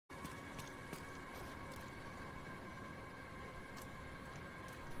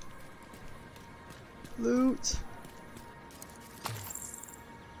Loot.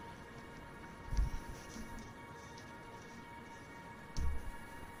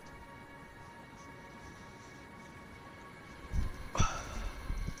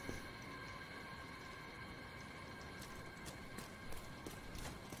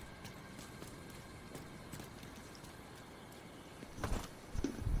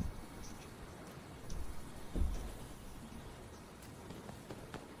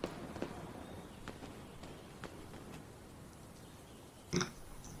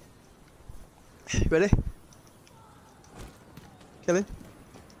 Ready? Killing?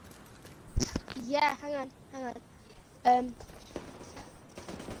 Yeah, hang on.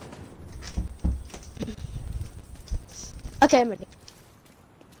 Okay, I'm ready.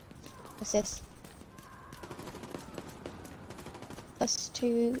 What's this?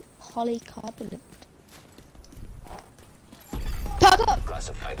 +2 polycarbonate. Parkour!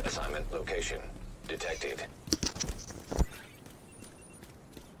 Classified assignment location detected.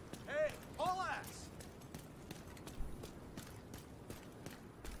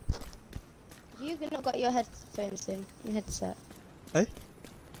 You've not got your headphones in, your headset. Hey?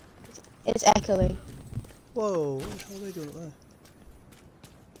 It's echoing. Whoa, what the hell are they doing up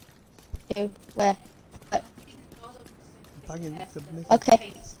there? Ew, where? Banging the mic.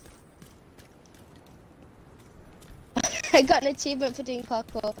 Okay. I got an achievement for doing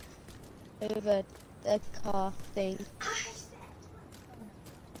parkour over the car thing.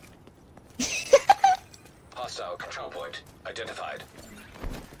 Hostile control point identified.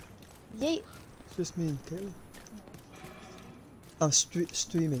 Yeet. It's just me and Caitlin. I'm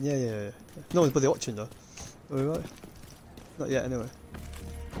streaming, yeah. No one's bloody watching though. Are we right? Not yet, anyway.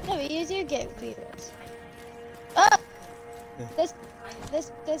 No, but you do get viewers. Ah! Yeah.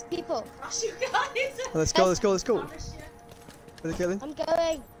 There's people. Oh, let's go. Ready, Caitlin? I'm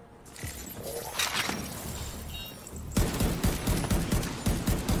going.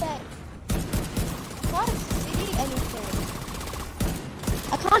 Okay. I can't see anything.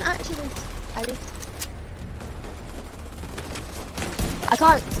 I can't actually. I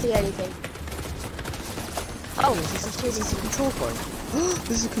can't see anything. Oh, This is a control point.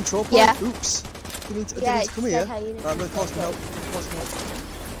 This is a control point? Yeah. Oops. You need to, Yeah, need to come here. okay, you need I'm going to call some help.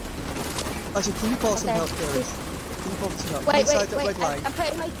 Actually, can you call some help, Gary? Can you call some help? Come inside that red line.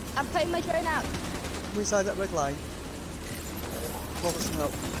 I'm putting my drone out. Come inside that red line. Call for some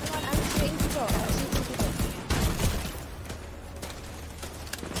help. Come on, I'm shooting people.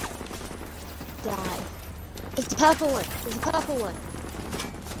 Die. It's the purple one. It's the purple one.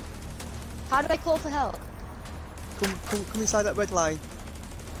 How do I call for help? Come inside that red line.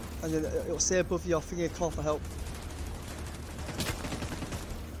 And then it'll say above your finger, call for help.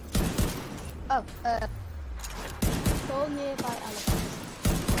 Oh, call nearby elephants.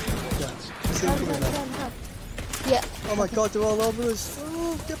 Yeah. See them coming now. Yeah. Oh my god, they're all over us.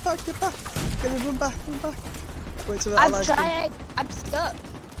 Oh, get back. Get them, run back. Wait till the I'm allies come. trying. I'm stuck.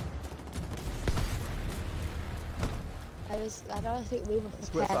 I don't think we were prepared.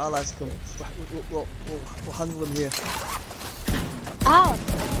 Let's wait for allies to come. We'll handle them here. Ow!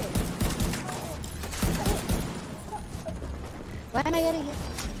 Where am I getting hit?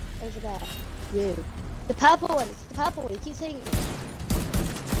 Over there. You. The purple one. It's the purple one. You keep saying it.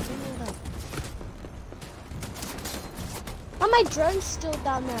 Oh, my drone's still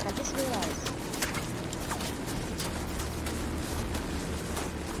down there. I just realized.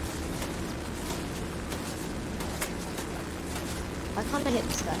 Why can't I hit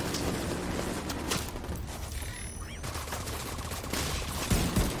this guy?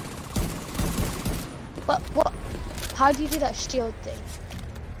 What? How do you do that shield thing?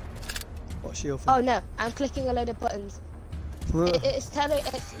 What shield thing? Oh no, I'm clicking a load of buttons. It's telling,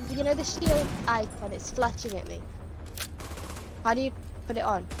 you know the shield icon, it's flashing at me. How do you put it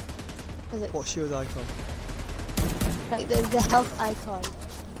on? What shield icon? Like the health icon.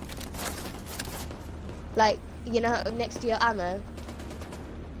 Like, you know, next to your ammo.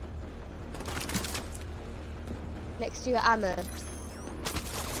 Next to your ammo. I'm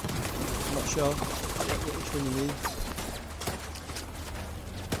not sure which one you mean.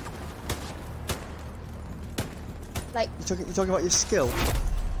 Like, You're talking about your skill?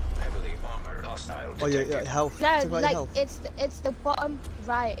 Heavily armored hostile Oh, detected. your health? no, Talking about your like health? it's the bottom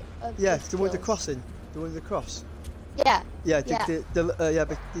right of Yeah, the the one with the skills. crossing. The one with the cross. Yeah. Yeah, Yeah.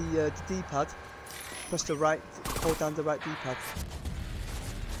 the D-pad. Press the right, hold down the right D-pad.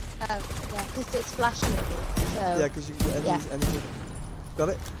 Oh, yeah, because it's flashing at me. So. Yeah, because you can get anything. Got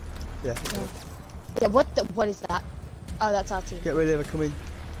it? Yeah. Yeah, what is that? Oh, that's our team. Get ready, they're coming.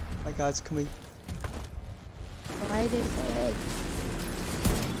 My guys coming. Why did it?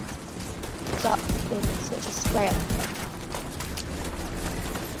 got in such a sprayer.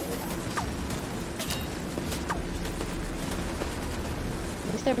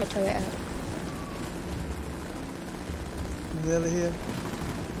 Let's throw my turret out. Nearly here.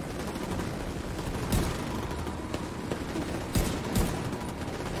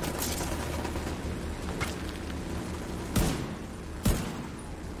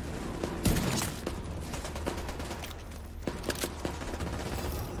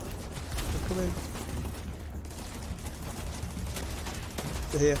 Come in.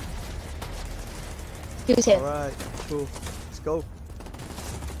 They're here. Who's here? Alright, cool. Let's go.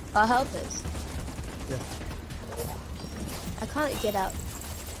 Our helpers. Yeah. I can't get out.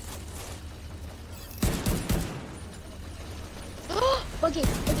 Buggy,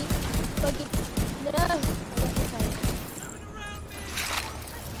 buggy, buggy. No. I got this out.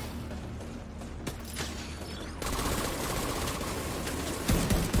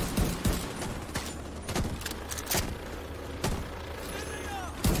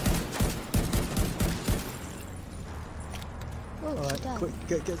 Oh, Alright, she died. quick,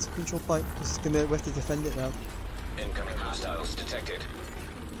 get to control point. Just gonna, we have to defend it now. Incoming hostiles detected.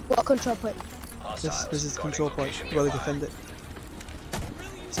 What control point? Hostiles. This is the guarding control point location where we nearby. defend it.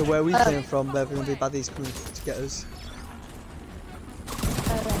 So where we came from, there are going to be baddies coming to get us.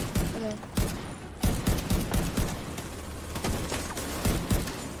 Okay, okay.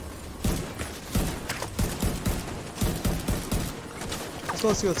 I'm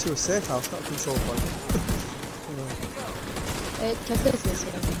supposed to go to a safe house, not a control point. It took us this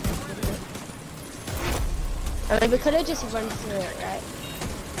way. I mean, we could have just run through it, right?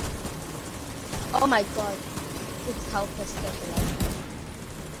 Oh my god. It's help us get the light.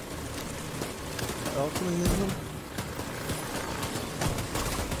 Oh, coming in them.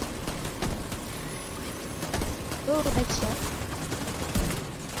 Oh, thanks, shot.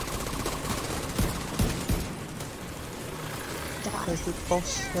 Die. There's the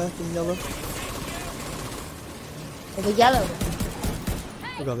boss there in yellow. Oh, the yellow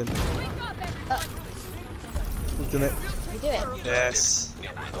one. We got him. Oh, We've done it. you do it. Yes.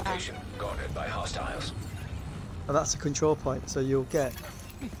 Nearby location guarded by hostiles. And that's a control point, so you'll get.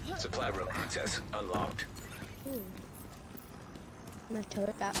 Supply room access unlocked. My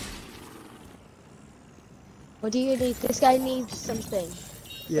turret back. What do you need? This guy needs something.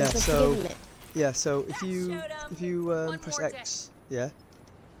 Yeah, Let's so give him it. yeah, so if you press X, yeah,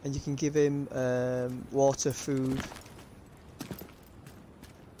 and you can give him water, food,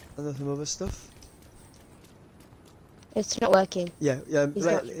 and some other stuff. It's not working. Yeah, He's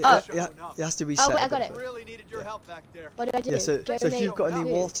like, got- it has to reset. Oh, wait, I a got bit it. first. Really needed your help back there. What do I do? Yeah, so if Donate you've got any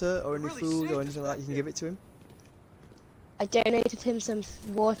food. water or any food or anything like that, you can give it to him. I donated him some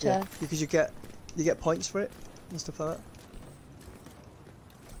water. Yeah, because you get points for it and stuff like that.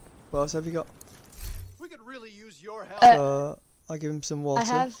 What else have you got? We could really use your help. I'll give him some water. I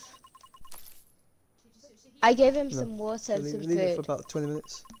have. I gave him No. some water and Leave, some leave it for food. about 20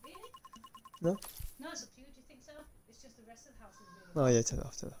 minutes. No, it's up to you. Do you think so? It's just the rest of the house is really. Oh yeah, turn it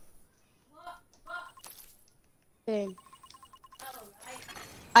off, turn it off. Boom. Oh, right.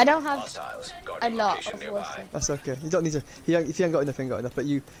 I don't have Hostiles a guarding lot location of nearby. water. That's okay. You don't need to. If you ain't got enough, you ain't got enough. But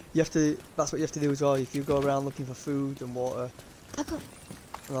you have to. That's what you have to do as well. If you go around looking for food and water I got,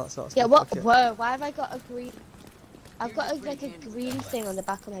 and that sort of yeah, stuff. what? Okay. Whoa, why have I got a green? I've got like a green thing on the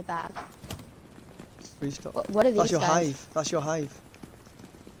back of my bag. Restart. What are these That's your guys? hive. That's your hive.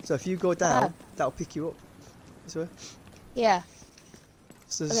 So if you go down, Ah. that'll pick you up. This way. Yeah.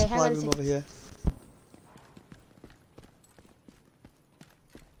 So there's Okay, a hang supply on a room sec. over here.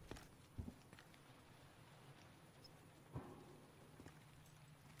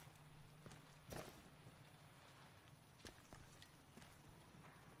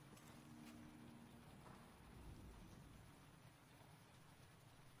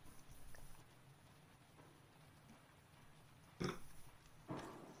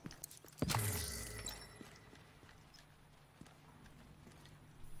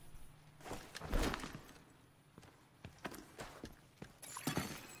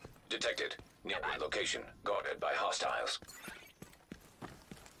 Detected. Nearby location guarded by hostiles.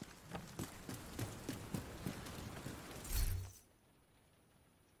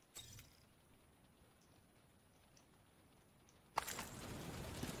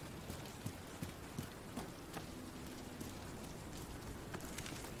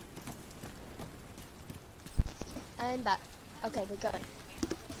 I'm back. Okay, we're going.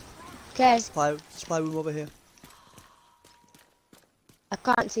 Okay, Supply room over here. I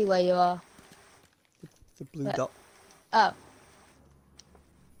can't see where you are. The blue Where? dot.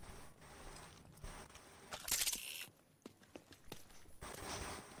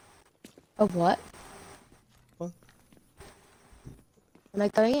 Oh. A what? What? Am I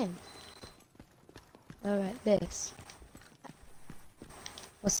going in? Alright, this.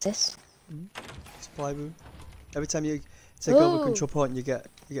 What's this? Supply room. Every time you take over Ooh. control point, you get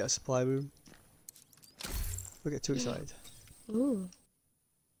a supply room. Don't get too excited. Ooh.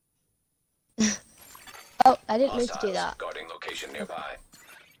 Oh, I didn't mean to do Hostiles that. guarding location nearby.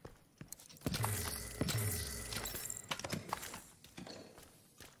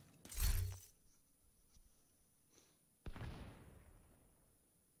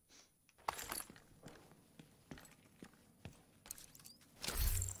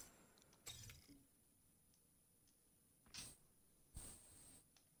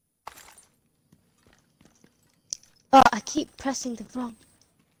 Oh, I keep pressing the wrong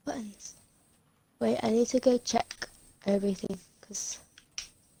buttons. Wait, I need to go check everything, cause.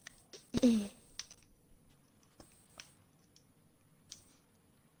 Oh,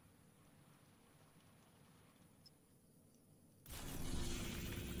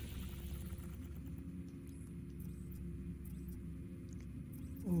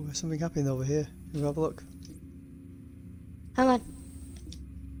 there's something happening over here. We'll have a look. Hang on.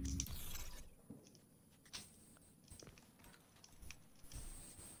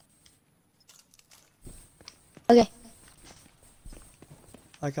 Okay.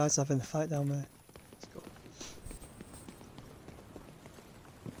 Hi guys, having a fight down there. Let's go.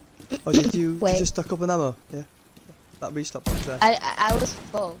 Oh, did you Wait. just stock up on ammo? Yeah. That restock box there. I was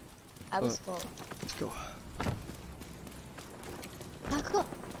full. I was full. Let's go. Parkour.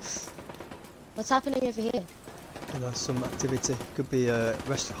 What's happening over here? And there's some activity. Could be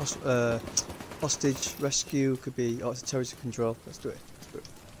hostage rescue. Could be terrorist control. Let's do it. Let's do it.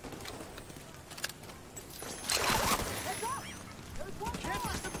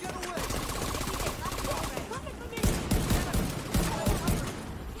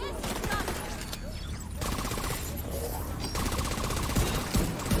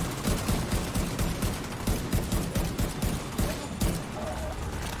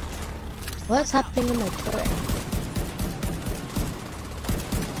 What's happening in my turret?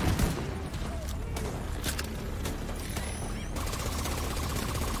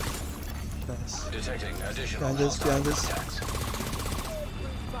 Nice. Detecting additional Behind us, behind us. contacts.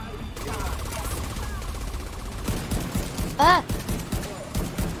 Ah!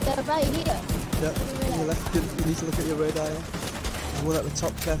 They're right here. Yeah, on your left. You need to look at your radar. Yeah. There's one at the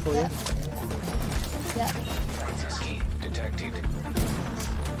top. Careful, yeah. Yeah. Access key detected.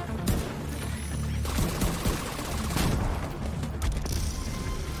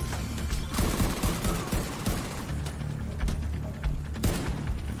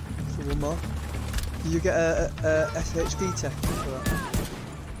 So one more. Did you get a SHD tech for that?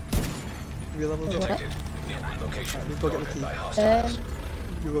 Real level drop? Detected. Nearby location Right, we'll go get the guarded key. by hostiles.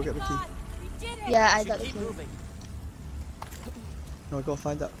 You go get the key. Yeah, I got the key. No, go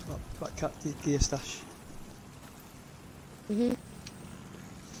find that cat gear stash. Mhm.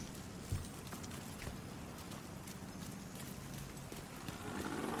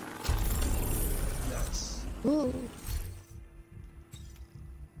 Nice. Ooh.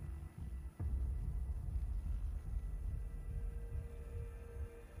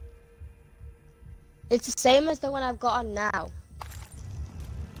 It's the same as the one I've got on now.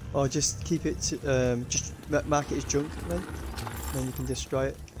 Or just keep it to, just mark it as junk then you can destroy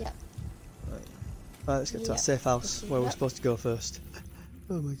it. Yep. Right, let's get to Yep. that safe house where we're Yep. supposed to go first.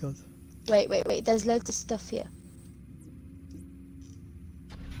 Oh my god. Wait. There's loads of stuff here.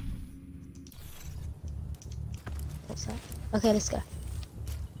 What's that? Okay, let's go.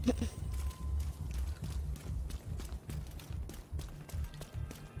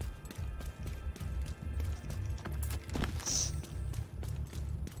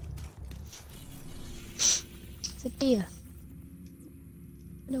 It's a deer.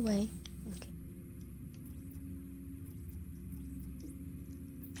 Run away. Okay.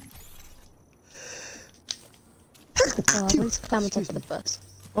 Oh, I want to climb on top of the bus.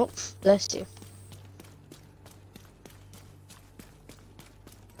 Oh, bless you.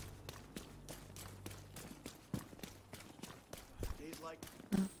 Days like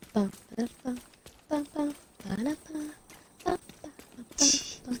Bum, ba, bum, bum, bum, ba, da, ba, bum, ba,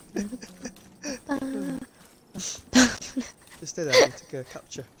 ba, ba. Just stay there, I need to go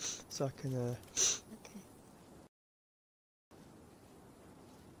capture so I can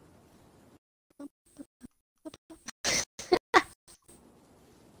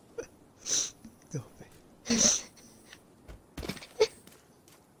don't be.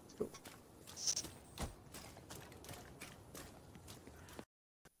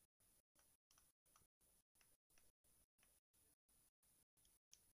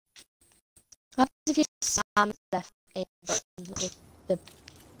 if you slam left A button with the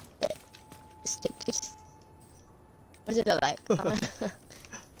stick. What does it look like?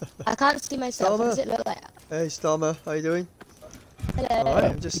 I can't see myself. What does it look like? Hey Stormer, how you doing? Hello. Alright,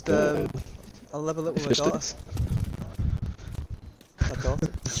 I'm just I'll level up with my daughter. My daughter?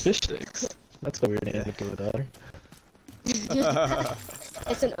 Fish sticks. That's a weird name to give a daughter.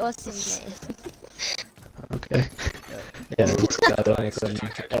 It's an awesome name. Okay. Yeah, we just got like some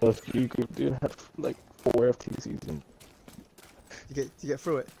LFG group, dude. Had like 4 FTCs in. You get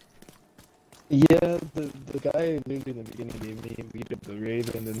through it? Yeah, the guy literally in the beginning gave me a beat up the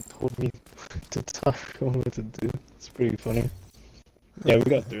raid and then told me to talk on what to do. It's pretty funny. Yeah, we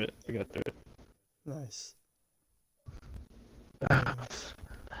got through it. We got through it. Nice. Yeah,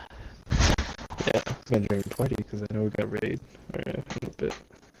 it's gonna drink 20 because I know we got raid in a bit.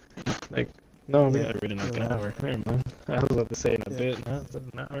 Like, no, we got raid in like an hour. Never mind. I was about to say in a bit. No, it's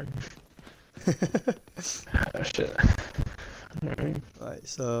an hour. Oh shit. Alright. Right,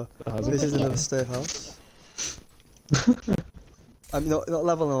 so this is another state house. I'm not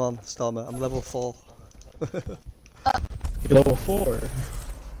level I'm on, Stormer. I'm level 4. Level 4.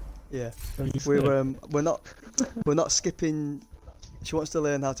 Yeah. We're not skipping. She wants to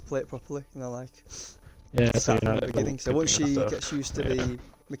learn how to play it properly, you know, like. Yeah, so start you're from not the beginning. So once she stuff. gets used to the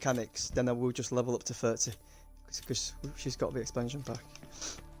mechanics, then I will just level up to 30, because she's got the expansion pack.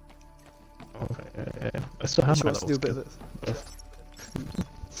 Okay, yeah. I still have She my wants to do a levels. bit of it.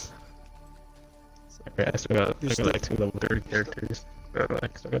 Okay, I still got like 2 level 30 characters. I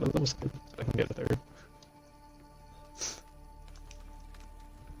still got a level 7, so I can get a 3rd.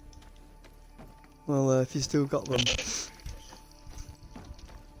 Well, if you still got them,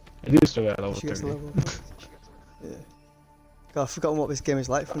 I do still got a level she gets 30. a level. Yeah. God, I've forgotten what this game is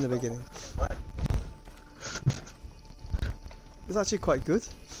like from the beginning. It's actually quite good.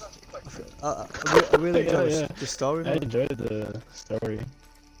 I really enjoy the story. I enjoyed the story.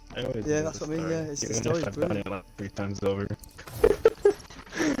 That's what I mean. Yeah, it's the story. I've done it like 3 times over.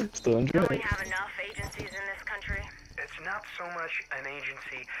 Still enjoy Don't we it. have enough agencies in this country? It's not so much an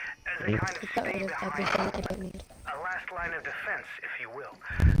agency as a kind of Got rid stay of everything I behind, don't need. a last line of defense, if you will.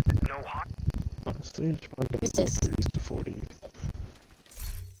 No harm. Honestly, it's probably Who's this? 30s to 40s.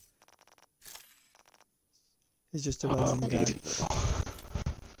 He's just a random guy.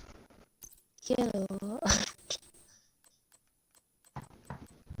 Hello.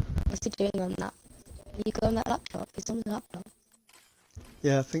 What's he doing on that? You go on that laptop? He's on the laptop.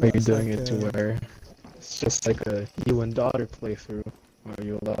 Yeah, I think Are you that's doing like, it to where it's just like a you and daughter playthrough, where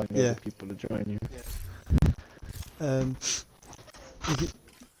you allow other people to join you?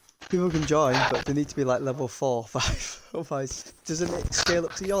 People can join, but they need to be like level 4 or 5. Otherwise, doesn't it scale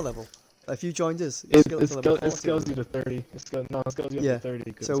up to your level? Like if you joined us, It scales you to 30. It scales you yeah. up to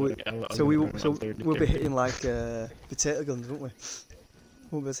 30. So we'll be hitting like potato guns, won't we?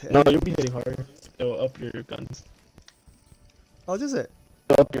 We'll be hitting. No, you'll be hitting harder. It'll up your guns. Oh, does it?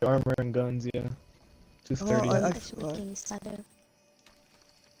 It'll up your armor and guns, yeah. To 30. Right.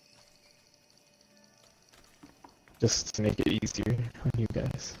 Just to make it easier on you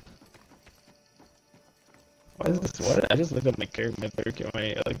guys. Why is this? Why did I just look up my character,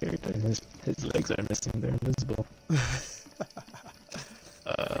 my other character, and his legs are missing. They're invisible.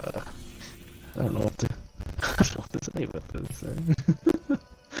 I don't know what to. I don't know what to say about this.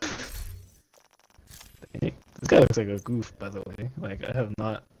 Dang, this guy looks like a goof, by the way. Like I have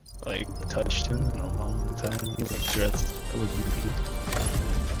not like touched him in a long time. He looks dressed a little goofy.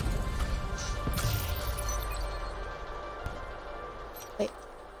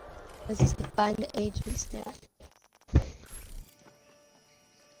 This is the find agents there.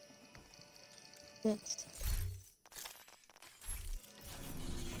 Next.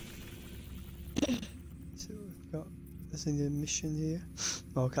 So we've got there's a mission here.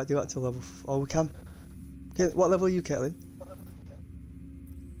 Oh, we can't do that till level. Oh, we can. Okay, what level are you, Caitlin?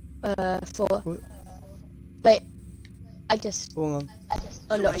 4. What? Wait, I just Hold on.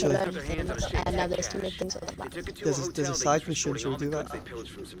 unlocked Actually, everything and now there's 2 new things on the map. There's a side mission. Should we do that?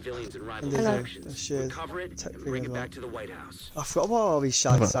 And there's a shared tech thing as well. I forgot about all these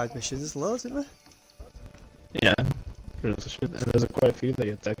side missions. There's loads, isn't there? Yeah. There's quite a few that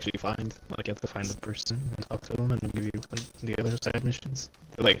you have to actually find. Like you have to find the person and talk to them and give you the other side missions.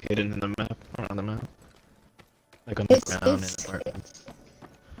 They're like hidden in the map, around the map. Like on the ground in apartments.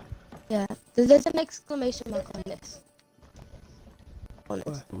 Yeah, there's an exclamation mark on this.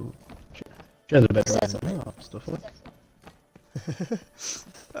 Ooh. She has a better Says than me. What the fuck?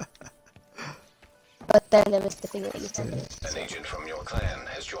 But then there was the thing that you said. An agent from your clan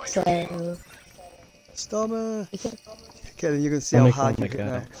has joined So, your team. Stormer! you can, Caitlin, you can see how hard you my hit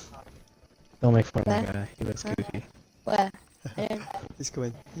now. Don't make fun of Where? the guy. He looks goofy. Where? I don't... He's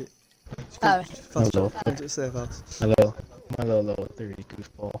coming. Oh, Fast Hello. come to the safe house. My little level 30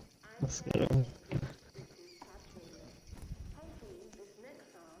 goofball. Let's go.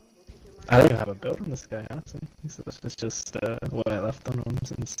 I don't even have a build on this guy, honestly. It's just what I left on him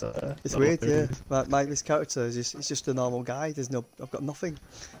since It's level weird, yeah. 30s. This character is just, he's just a normal guy. I've got nothing.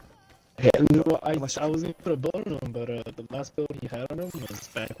 Yeah, no, I was gonna put a build on him, but the last build he had on him was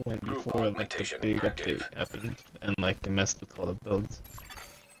back when before like the big update happened, and like it messed with all the builds.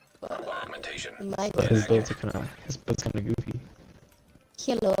 Augmentation. my But his builds kinda goofy.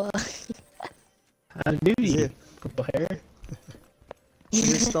 Hello. How do He's you? here. Purple hair?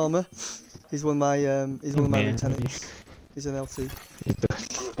 He's a Stormer. He's one of my Man, lieutenants. He's an LT.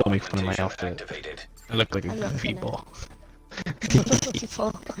 Don't make fun of my outfit. Activated. I look like a I'm not goofy gonna. ball.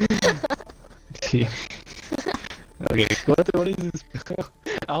 People. Okay, what is this?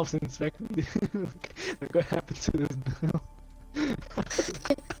 Alpha Inspector? Look what happened to this bill.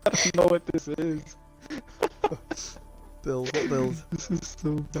 I don't know what this is. Build, what build? This is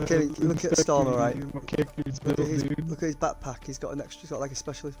so bad. Okay, look at Stormer, right? My character's Look build, at his dude. look at his backpack. He's got like a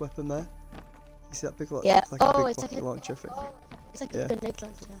specialist weapon there. You see that big like, Yeah. like a Oh, big it's like rocket a- launcher thing. It's like Yeah. a grenade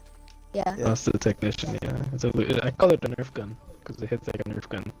launcher. Yeah. Yeah. That's the technician, yeah. I call it the Nerf gun, because it hits like a Nerf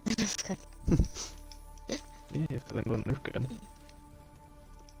gun. Yeah, it's like a Nerf gun.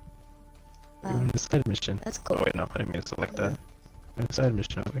 You're on the side mission. That's cool. Oh wait, no, I didn't mean to select that. Side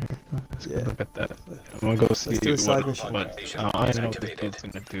mission over here. Let's go Yeah. look at that. I'm gonna go see do a side mission. what I don't know what this build's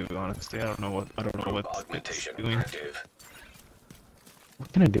gonna do, honestly. I don't know what it's Augmentation doing. active.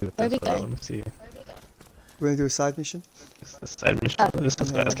 What can I do with Where this? we going? Let me see. We're gonna do a side mission. It's the side mission. Oh, This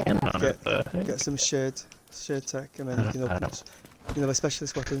has got a okay. skin on it. Get some shared tech, and then you can I open. don't- You can have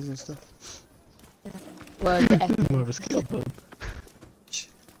specialist weapons and stuff. Well, yeah. More of a skill build.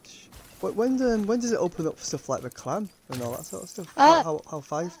 When does it open up for stuff like the clan and all that sort of stuff? Ah. How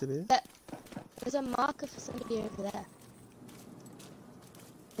five to be? There's a marker for somebody over there.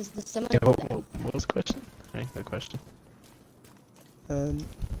 Is there someone Yeah, over there? what was the question? Right, good question.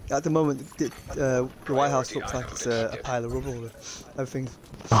 At the moment, the White House looks like it's a pile of rubble. Everything's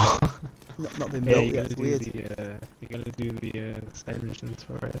Oh. not been Yeah, built you yet. gotta It's do weird. you gotta do the side missions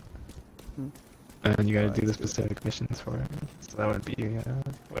for it. Hmm. And you gotta do the Right. specific missions for it. So that would be,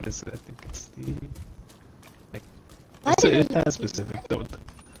 what is it? I think it's the... Like, Why did it I has do- specific, though.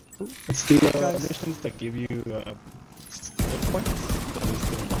 It's the Guys. missions that give you, skill points.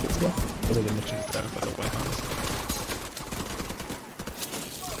 Those are the missions that are by the White House.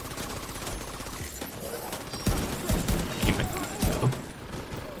 You might go.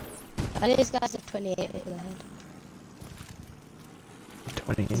 I think these guys are 28 over their head.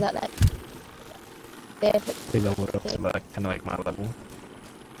 20. Is that like... They're... They leveled up to like, kinda like my level.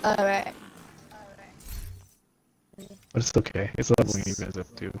 Alright. But it's okay. It's leveling you guys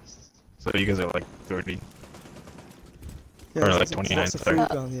up too. So you guys are like 30. Yeah, Or there's like 29, lots of sorry. food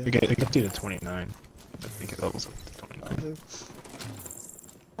down here. It gets you to 29. I think it levels up to 29.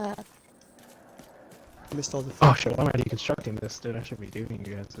 I missed all the food. Oh shit, why am I deconstructing this, dude? I should be doing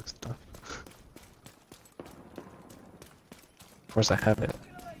you guys this stuff. Of course I have it.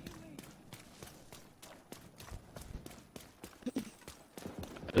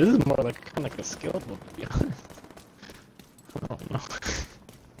 This is more like kind of like a skill build, to be honest. I don't know.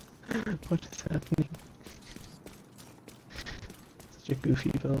 What is happening? Such a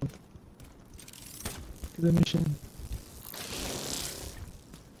goofy build. Do the mission.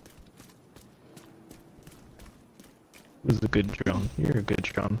 Who's a good drone? You're a good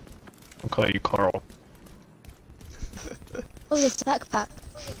drone. I'll call you Carl. Oh, this backpack.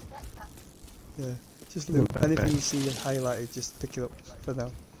 Yeah, just Ooh, loot. backpack. Anything you see highlighted, just pick it up for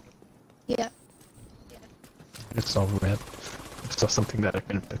now. Yeah. It's all red. It's just something that I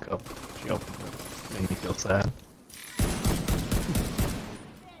couldn't pick up. She opened it. Made me feel sad.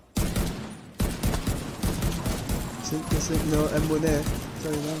 This ain't no M1A.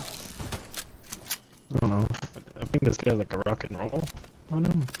 Tell you now. I don't know. I think this guy's like a rock and roll on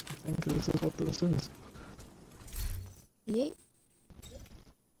him. I think this is what this is. Yeet.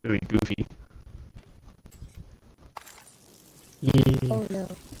 Really goofy. Oh no.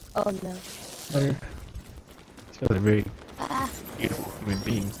 Oh no. These guys are very Ah. beautiful human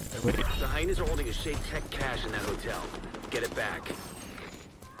beings. Wait, The hyenas are holding a Shade Tech cache in that hotel. Get it back.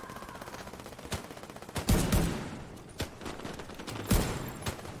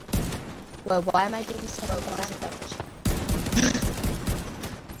 Well, why am I doing so much?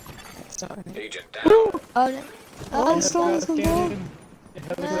 That's not right. Agent down. Oh no. Oh, no. Storm's on board! It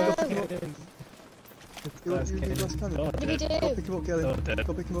has a No. cannon. You Glass need cannon. glass cannon. They're all What did he dead. do? Go pick him up, Kelly. They're all dead.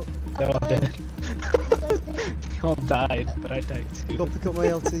 Go pick him up. They're all dead. That's good. They all died, but I died too. Go pick up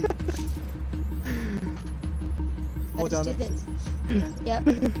my LT. I Hold just down do it. this. Yep.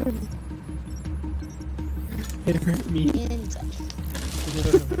 It hurt me. Inside.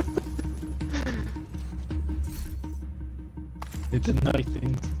 It did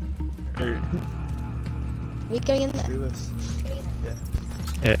nothing. Hurt. We going in there? Do this.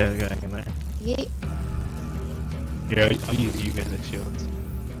 Yeah, we're going in there. Yeet. Yeah, I'll use you guys as shields.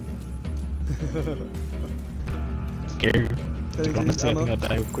 Scared. Kelly, I'm do you need honestly, I ammo? think I'll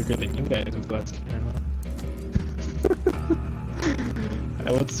die quicker than you guys with glass cannon.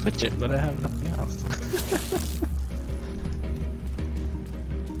 I would switch it, but I have nothing else.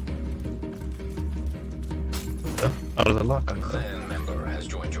 Oh, there's a lock on it. Clan member has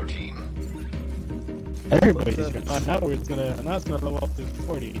joined your team. Everybody's now it's gonna level up to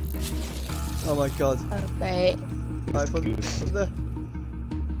 40. Oh my god. Oh, great. Right, put Goose. there.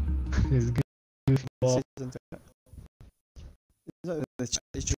 It's good. Ball. Isn't it? It's not in the chat,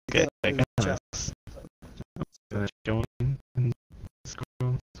 it's just Okay, in the chat. Join and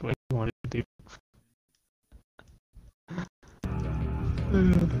scroll. That's what you want to do.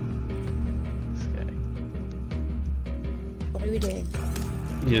 This guy. What are we doing?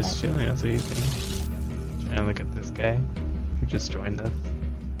 He's just chilling, that's what he's doing. Trying to look at this guy who just joined us.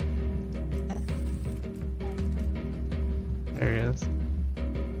 There he is.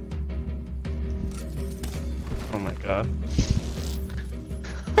 Oh my god.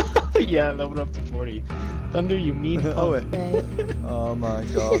 Yeah, leveled up to 40. Thunder, you mean Oh wait. Right. Oh my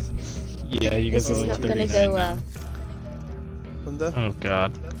god. Yeah, you guys This are is like not gonna 39 go well. Thunder? Oh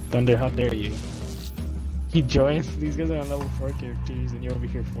god. Thunder, how dare you? He joined. These guys are on level 4 characters and you're over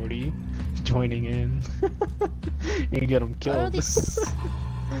here 40. Joining in. You can get them What are killed. these?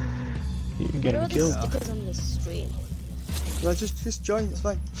 You can get What are them these killed. stickers on the screen? No, just join, it's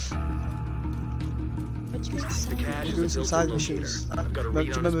fine. What do you mean? We're doing some side missions. Do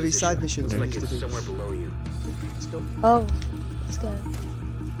you remember these side missions we used to do? somewhere below you. Let's go. Oh, let's go.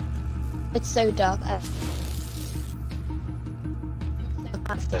 It's so dark. I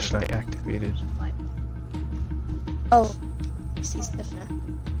can't see. Flashlight activated. Oh, I see stuff now.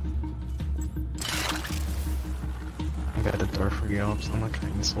 I got a door for you, so I'm not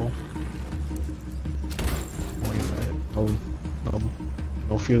kind of soul. Wait a minute.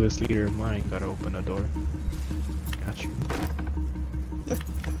 No fearless leader of mine gotta open a door. Got you.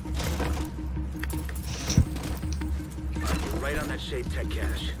 Right on that shade tech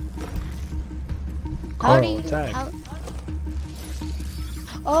cache. How do Carl, you? attack. How...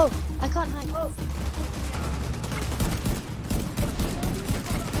 Oh, I can't hide. Oh.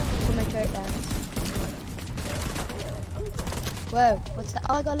 Put my turret down. Whoa, what's that?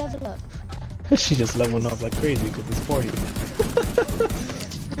 Oh, I got level up. She just leveling up like crazy because it's 40.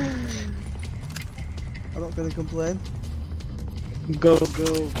 I'm not gonna complain. Go,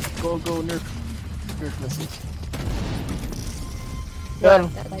 nerf missiles. Got him.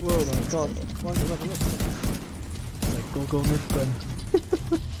 That, like, Whoa my exploded. god. Why is it level up? Like, go, nerf gun.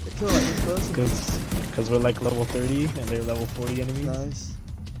 They kill like this person. Because we're like level 30 and they're level 40 enemies. Nice.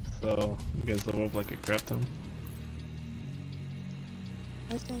 So, you guys level up like a crap ton.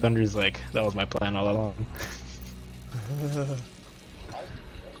 What's going on? Thunder's like, that was my plan all along.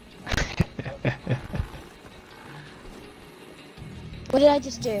 What did I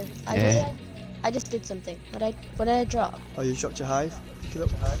just do? Yeah. I just did something. What did I drop? Oh, you dropped your hive? Pick it up.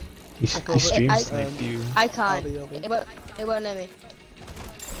 He over. stream I- sniped you. I can't. I'll be. It won't let me.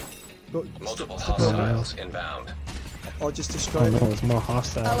 Go, Multiple stick over. hostiles inbound. Or just destroy Oh it. no, it's more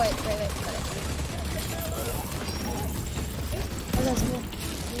hostile. Oh wait, got it. Oh, there's more.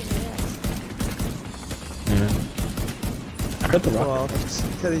 Yeah. I heard the Oh, rocket. well,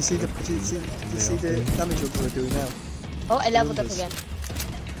 can you see the damage we're doing now? Oh, I leveled up Wonders. again.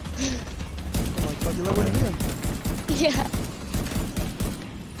 Oh my god, you're leveling again. Yeah.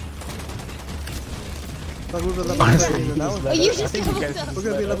 Like we're level Honestly, 30 in an hour. Oh, you I just think you leveled guys up. We're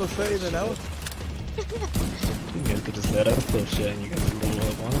gonna be level 30 in an hour. You guys could just let us push it and you guys can roll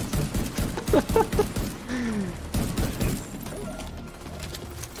up on it.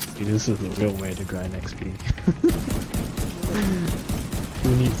 See, this is the real way to grind XP. Who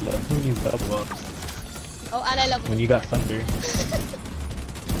needs level ups Oh, and I leveled when up. you got Thunder?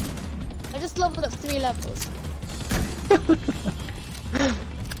 I just leveled up 3 levels.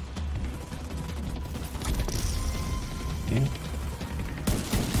 Yeah.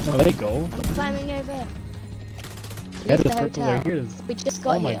 Oh, there you go. I'm climbing over. Yeah, Leave the the purple hotel. right here is. We just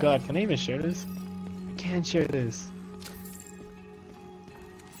got Oh my here. god, can I even share this? I can't share this.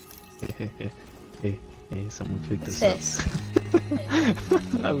 Hey, Hey, someone picked this Sis.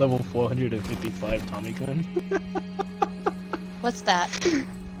 up. At level 455 Tommy gun. What's that?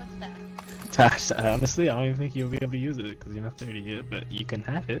 Tash, honestly, I don't even think you'll be able to use it because you're not 30 yet, but you can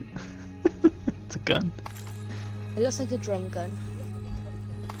have it. It's a gun. It looks like a drum gun.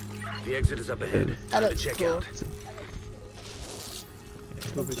 The exit is up ahead. That Time to looks check cool. out.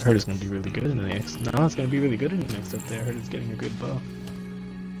 I heard it's gonna be really good in the next. No, it's gonna be really good in the next update. I heard it's getting a good buff.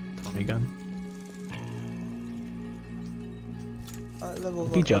 Tommy gun.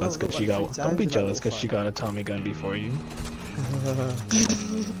 Don't be jealous because she got. Don't be jealous because she got a Tommy gun before you.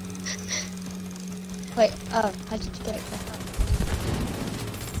 Wait, how did you get it?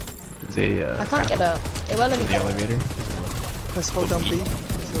 The I can't get up. It won't let me the get up. elevator. Let's hold down B.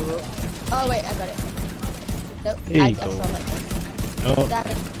 Oh wait, I got it. Nope, There I you fell go. like that. Oh, Got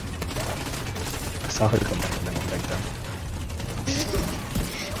it. I saw her come up and then went back down.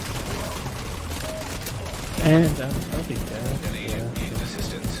 And I'll be dead. Needs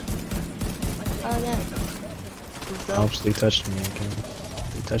assistance. Oh no. Helps. They touched me again.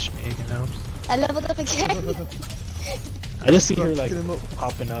 They touched me again. Helps. I leveled up again. I just see her like Get him up.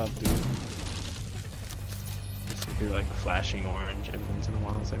 popping up, dude. Just see her like flashing orange every once in a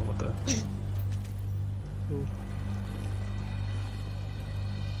while. It's like, what the? Cool.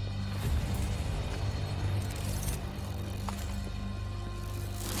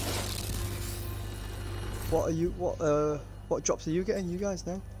 What are you? What drops are you getting? You guys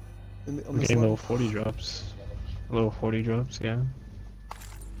now? On I'm this getting level? level 40 drops. Level 40 drops, yeah.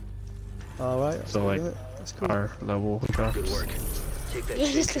 Alright, that's So good, like isn't it? That's cool. our level drops. Good work. Take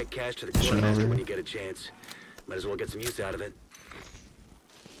that check cash to the Sure. quartermaster when you get a chance. Might as well get some use out of it.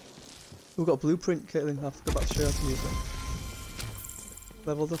 We've got a blueprint, Caitlin. I have to go back to show you how to use it.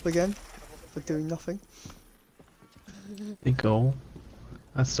 Leveled up again for doing nothing. There you go.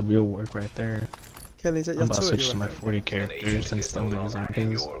 That's the real work right there. Caitlin, is that I'm your about to turret? switch to my 40 An characters agent and is no stuff longer like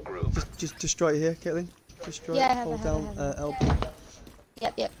in his. your group. Just right here, Caitlin. Just right. Yeah, I have Hold it, down have it. L.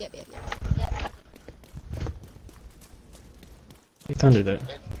 Yep. He thundered it.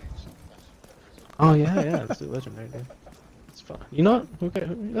 Oh yeah, let's do legend right there. It's fine. You know what? Okay,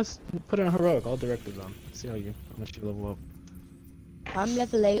 let's put it on heroic. All directives on. See how much you level up. I'm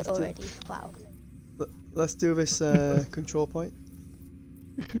level 8 Let's do- already. Wow. Let's do this control point.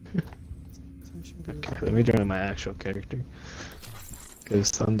 Okay, let me join my actual character. Because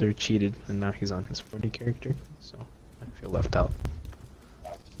Thunder cheated and now he's on his 40 character, so I feel left out.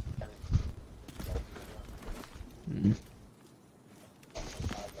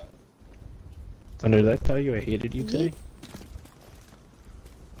 Thunder, did I tell you I hated you today?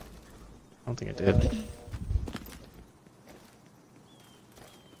 I don't think I did.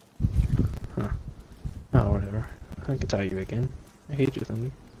 Huh. Oh, whatever. I can tell you again. I hate you,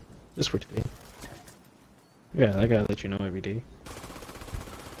 Thunder. Just for today. Yeah, I gotta let you know every day.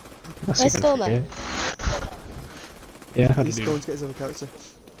 I stole that. Yeah, how to He's do going it. to get his other character.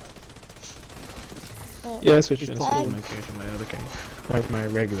 Yeah, I switched to Um, my character, my other character. My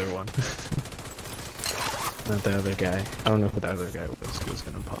regular one. Not the other guy. I don't know who the other guy was. He was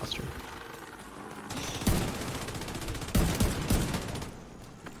an imposter.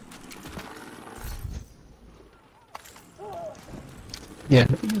 Yeah,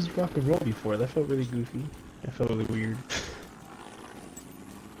 I never used rock and roll before. That felt really goofy. That felt really weird.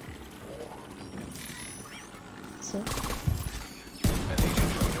 So, An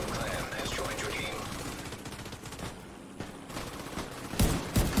agent from your clan has joined your team.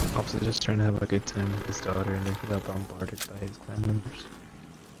 Pops is just trying to have a good time with his daughter and then he got bombarded by his clan members.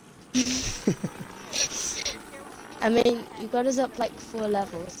 I mean, you got us up like 4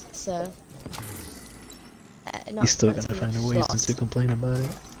 levels, so. He's still not gonna too find a much way loss. to complain about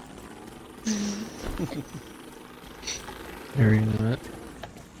it. Or you know what?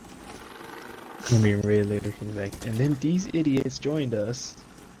 Gonna be way later, he's like, and then these idiots joined us.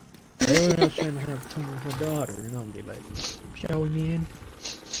 They were not trying to have time with her daughter, and I'll be like, shall we, man?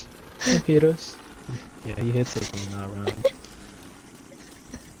 Don't hit us. Yeah, he hits us when we're not around.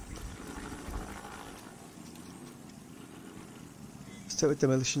 Let's take the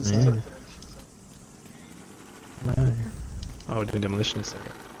demolition Yeah. site. Oh, doing demolition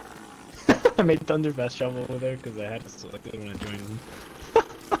second. I made Thunderfast shovel over there because I had to select it when I joined him.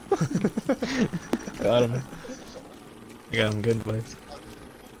 Got him. I got him good, boys.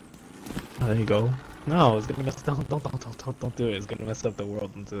 Oh, there you go. No, it's gonna mess. Don't do it. It's gonna mess up the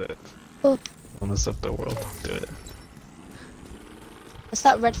world. Don't do it. Oh. Don't mess up the world. Don't do it. It's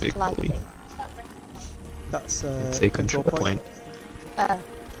that red Big flag boy. thing. That's It's a control point. Uh,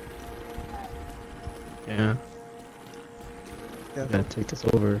 Yeah. Yeah. Gonna take this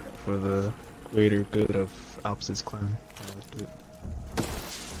over for the greater good of Alps's clan.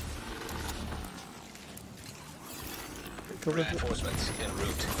 Reinforcements en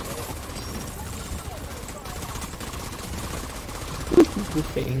route.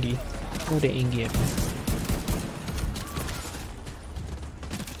 The Ingy. Oh, the Ingy at me.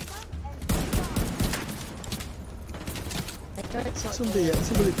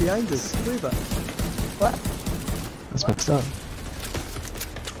 Somebody behind us. Move it. What? That's messed up.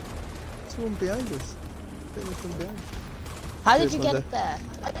 Someone behind us. Getting from behind. How did There's you one get there?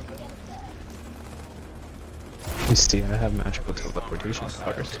 You see, I have magical teleportation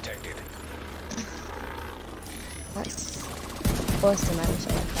powers. Detected. That's awesome, I wish I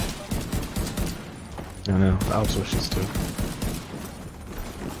had that. I know, the Alps wishes too.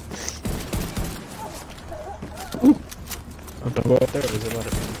 Oh, don't go up there, there's a lot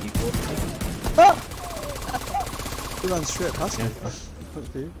of people. Oh! He ran straight past me. Yeah. That's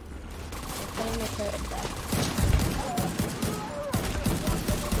for you. Getting the turret there.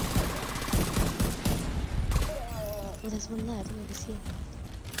 Oh, there's one there, I didn't even see it.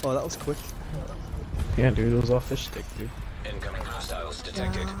 Oh, that was quick. Yeah, dude, it was all fish stick, dude. Incoming hostiles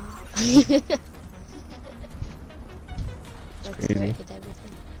detected. That's crazy. turret did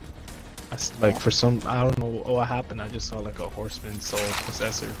everything. Like, for some, I don't know what happened, I just saw like a horseman soul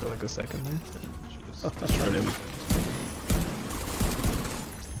possessor for like a second there. She just destroyed him.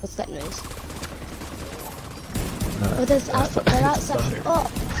 What's that noise? Oh, they're outside. Thunder. Oh!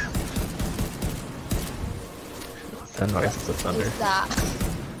 What's that noise? It's the thunder. What's that?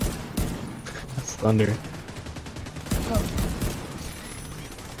 That's thunder. Oh.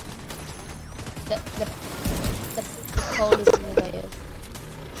 The cold is in the way of.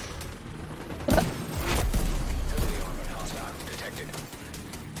 Hostile detected.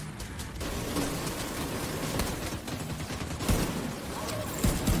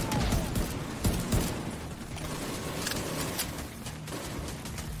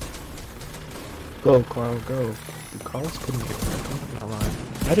 Go, Carl, go. Dude, Carl's couldn't get back on my line.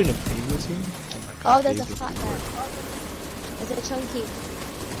 I didn't know he was here. Oh, there's a fat guy. Is it a chunky?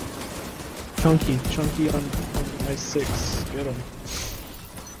 Chunky on my 6. Get him.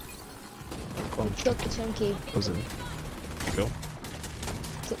 Call him Killed the chunky. Was it? Go.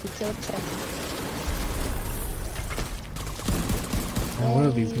 We killed chunky. Oh, what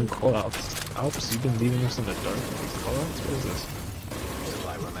are these new callouts? Alps, you've been leaving us in the dark with these callouts? What is this?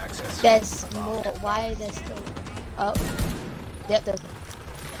 Supply room access. There's more. Why are there still? Oh. Yep, there's.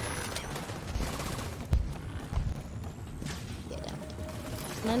 Get down.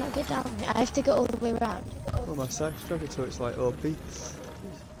 Can I not get down? I have to go all the way around. Oh, my side struggle to it's like OP.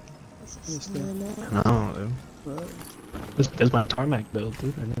 No, dude. Right. This my tarmac build,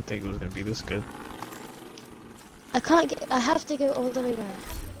 dude. I didn't think it was gonna be this good. I can't get. I have to go all the way around.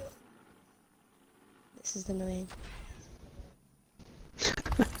 This is annoying.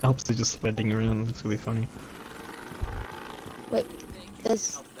 Alps are just spinning around. It's really funny. Wait,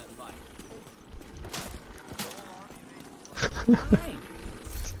 there's.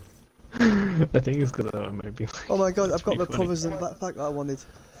 I think it's gonna might be like. Oh my god, I've got the pretty funny. covers and backpack that I wanted.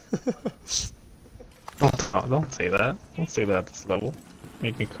 Don't say that. Don't say that at this level.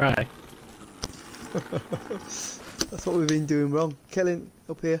 Make me cry. That's what we've been doing wrong. Killing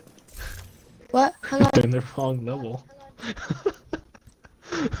up here. What? Hang on. They're in the wrong level.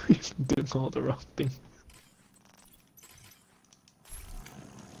 You're doing all the wrong things.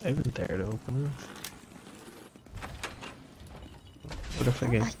 I wasn't there to open it. What if I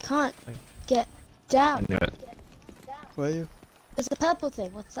get? I can't get down. I knew it. Where are you? There's a purple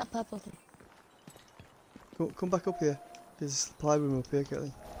thing. What's that purple thing? Come back up here. There's a supply room up here,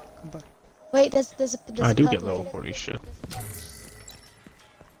 Caitlin. Come back. Wait, there's I a do purple get level thing. 40 shit.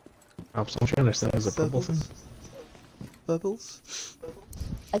 Alps, don't you understand there's a purple thing? Bubbles?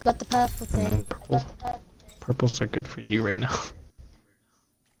 I got the purple thing. Purple. Purples are good for you right now.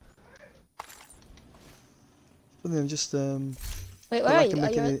 I'm just Wait, I'm where are not you? Are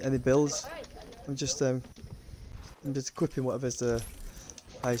making you? any builds. I'm just equipping whatever's the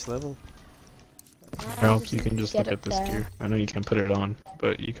highest level. Alps, you can just Get look up at this there. gear. I know you can't put it on,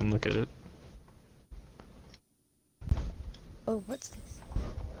 but you can look at it. Oh, what's this?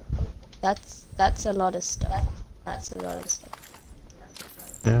 That's a lot of stuff. That's a lot of stuff.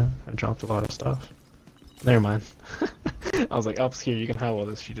 Yeah, I dropped a lot of stuff. Never mind. I was like, Alps, here, you can have all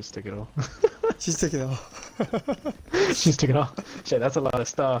this. She just took it all. She's taking it off. She just took it all. Shit, that's a lot of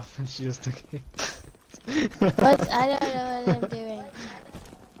stuff. And she just took it. What? I don't know what I'm doing.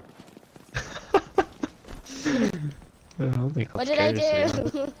 I don't think What Alps did I cares, do?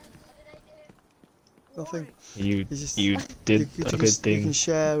 really. Nothing. You just- did a good You can thing.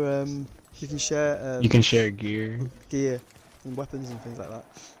 share You can share You can share gear. gear and weapons and things like that.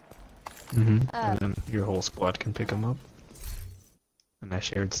 And then your whole squad can pick them up. And I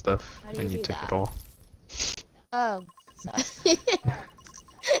shared stuff, How do you and you do took that? it all. Oh, sorry.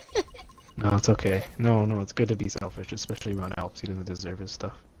 No, it's okay. No, it's good to be selfish, especially around Alps. He doesn't deserve his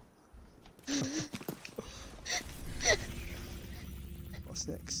stuff. What's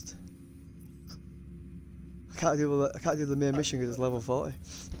next? I can't do the main mission because it's level 40.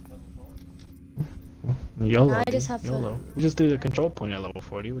 YOLO. I just have YOLO. You just do the control point at level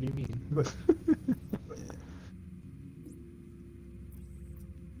 40. What do you mean?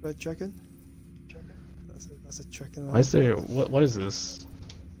 Red dragon? That's a dragon. Why is there? What is this?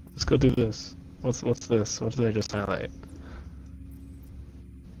 Let's go do this. What's this? What did I just highlight?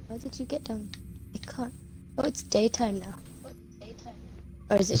 How did you get down? I can't. Oh, it's daytime now.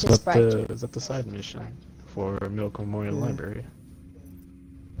 Or is it Is just that bright? is that the side mission for Milk Memorial Library?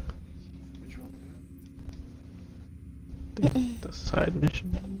 The side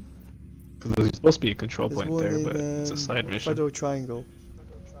mission? Because there's supposed to be a control There's point one there, in, but it's a side mission. Shadow Triangle.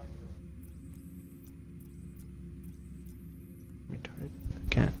 I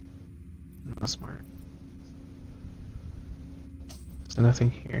can't. I'm not smart. There's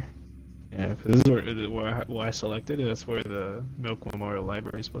nothing here. Yeah, 'cause this is where I selected it. That's where the Milk Memorial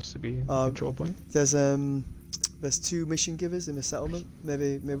Library is supposed to be. Control point. There's 2 mission givers in the settlement.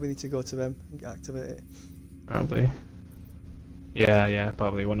 Maybe we need to go to them and activate it. Probably. Yeah.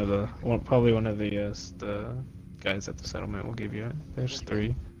 Probably one of the guys at the settlement will give you it. There's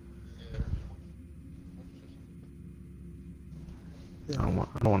 3. Yeah.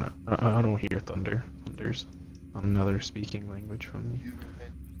 I don't hear thunder. Thunder's another speaking language from me.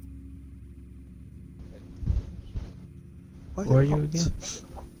 Who are you again?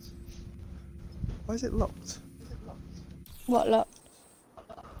 Why is it locked? What lock?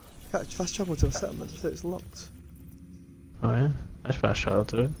 Can't fast travel to a settlement, so it's locked. Oh yeah? I fast travel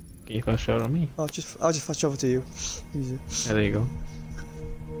to it. Can you fast travel on me? I'll just fast travel to you. Easy. Yeah, there you go.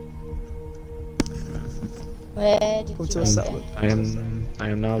 Where did Go you to a get settlement. I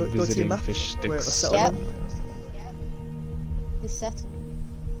am now Go to your visiting map. fish Where at the sticks. Yep. settlement. The settlement.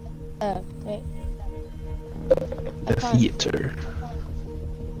 Oh, great. The theater.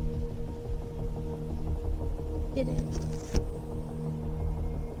 Did it?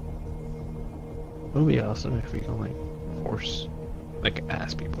 It would be awesome if we can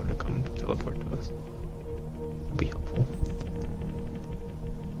ask people to come teleport to us. It'd be helpful.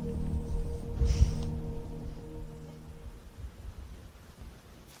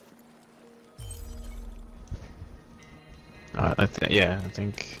 I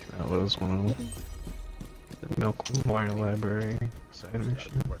think that was one of them. The Milk Memorial Library side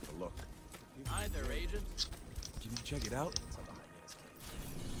mission. Worth a look. Hi there, agent. Can you check it out?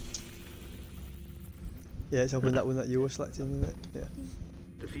 Yeah, it's open that one that you were selecting, isn't it? Yeah.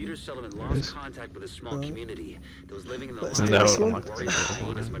 The feeder settlement lost contact with a small community that was living in the Let's line do this and one. worried that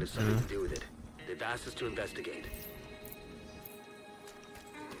hyenas might have something to do with it. They've asked us to investigate.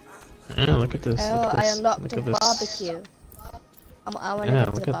 Yeah, look at this. Oh, look at I this. unlocked look a at this. barbecue. I want to Yeah,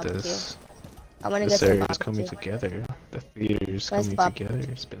 go to look the at barbecue. this. I want to go This to the area is coming barbecue. together. The theater is Where's coming the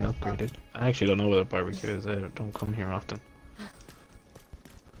together. It's been upgraded. I actually don't know where the barbecue is. I don't come here often.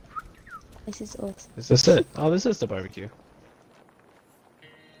 This is awesome. Is this it? Oh, this is the barbecue.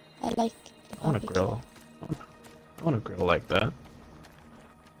 I like the I want to barbecue. grill. I want to grill like that.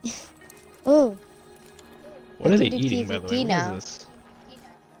 Oh, What I are they can do eating, by the way? PvP now. What is this?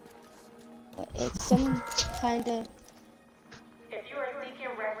 it's some kind of If you are seeking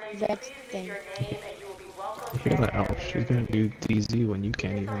refuge, red please thing. leave your name and you will be welcome Hear that? Oh, she's gonna do DZ when you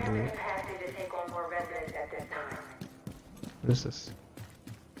can't even do it. capacity to take on more residents at this time. What is this?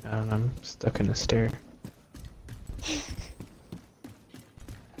 I don't know, I'm stuck in a stair. It's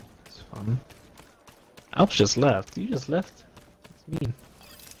fun. Alps just left. You just left? That's mean.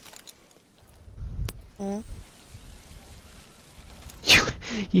 Huh?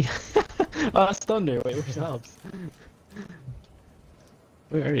 Yeah. Oh, it's Thunder. Wait, where's Alps?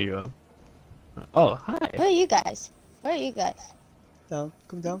 Where are you? Oh, hi. Where are you guys? Where are you guys? Down.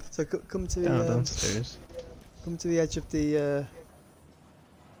 Come down. So come to Downstairs. come to the edge of the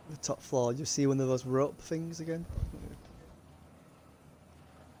top floor. You see one of those rope things again.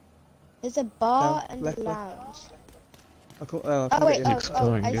 There's a bar Down, and left, a left. lounge. I'll come Oh get wait, you. oh,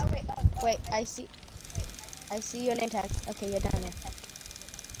 Exploring, I dude. wait, I see your name tag. Okay, you're down there.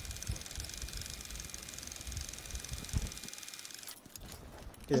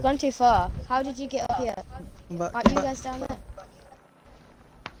 Yeah. I've gone too far. How did you get up here? Come back. Aren't Come you back. guys down there?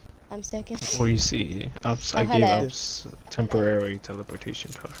 I'm stuck in. What do you see? Alps, Oh, I gave hello. Alps temporary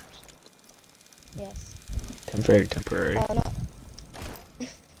teleportation powers. Yes. Temporary. Oh, no.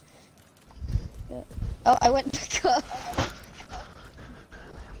 Oh, I went back up.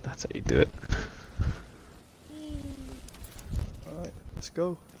 That's how you do it. Alright, let's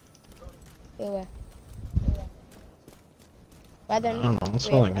go. Go where? Why I don't don't know,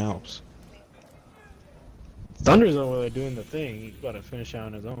 swelling helps. Thunder's over there doing the thing, he's got to finish out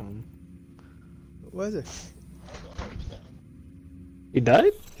on his own. Where is it? He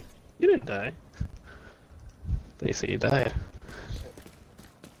died? You didn't die. They say you died.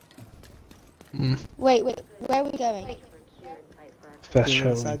 Wait, where are we going? Fast Yeah,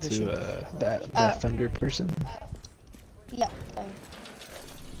 traveling side to mission. that Thunder person. Yeah.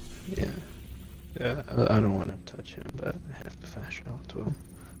 Yeah. Yeah, I don't want to touch him, but I have to fast travel to him.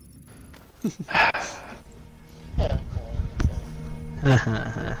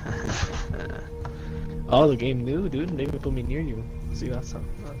 Oh, the game knew, dude. They even put me near you. See, that's how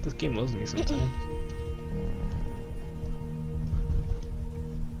this game loves me sometimes.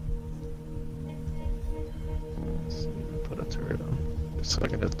 Let's see, put a turret on, just so I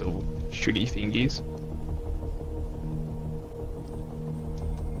can have the shooty thingies.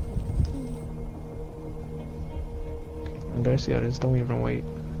 And Darcy, I just don't even wait.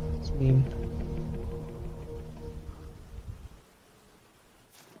 It's mean.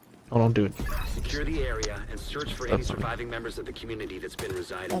 Oh, don't do it. Secure the area and search for any That's fine. surviving members of the community that's been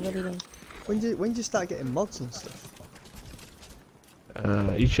residing What are we here. doing? When did you start getting mods and stuff?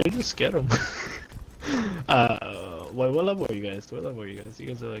 You should just get them. What level are you guys? What level are you guys? You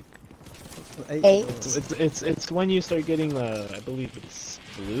guys are like, 8. it's when you start getting I believe it's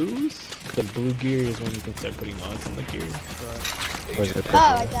blues. The blue gear is when you can start putting mods in the gear. Or is it purple? Oh,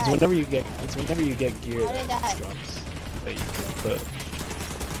 I It's died. whenever you get gear How did I that die? drops that you can put.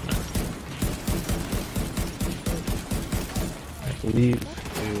 I believe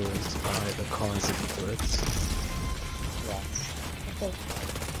it was by the cause of blitz. Okay.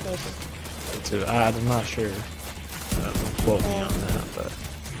 Maybe. I'm not sure. Don't quote me on that, but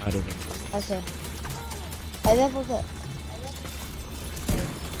I don't know. Okay. I leveled up.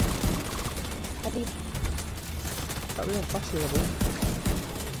 How do you... That was on faster level.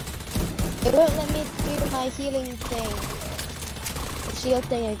 It won't let me do my healing thing. The shield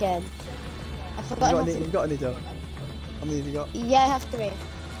thing again. I forgot how to... You got any though? How many have you got? Yeah, I have 3.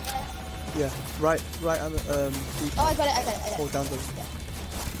 Yeah, right, Oh, I got it. hold down to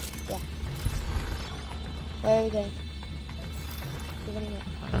Yeah. Where are we going? We're running up.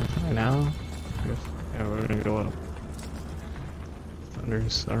 Right now, yeah, we're gonna go up.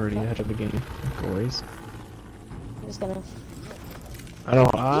 Thunder's already ahead of the game. Go worries. I'm just gonna... I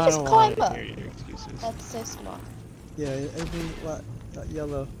don't just want climb to up. hear your excuses. That's so smart. Yeah, anything like that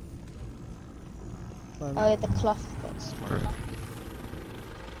yellow. Oh, yeah, the cloth thing. Smart.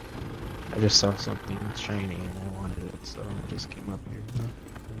 I just saw something shiny and I wanted it, so I just came up here.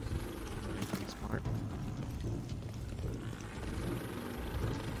 Anything smart.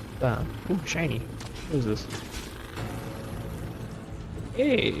 Ooh, shiny. What is this?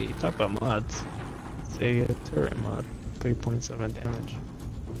 Hey, talk about mods. It's a turret mod. 3.7 damage.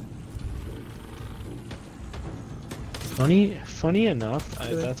 Funny enough,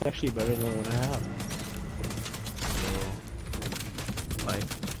 that's actually better than what I have. So, like,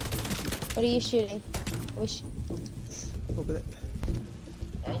 What are you shooting? Over there.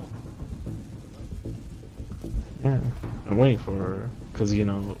 yeah, I'm waiting for her, because, you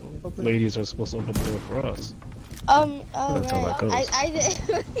know, ladies are supposed to open the door for us. Oh, That's how that goes. right. I did.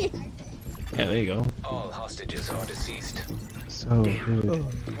 Yeah, there you go. All hostages are deceased. So good. Oh,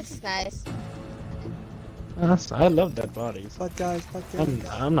 This is nice. I love dead bodies. bad guys, bad guys.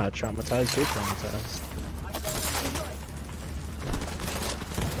 I'm not traumatized, you're traumatized.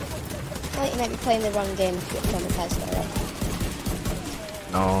 I think you might be playing the wrong game if you're traumatized by that.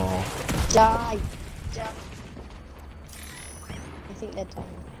 No. Die! I think they're dying.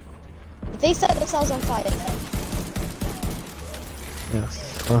 If they set themselves on fire,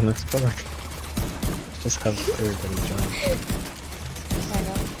 Yes. Oh, next part. Just have everybody join. I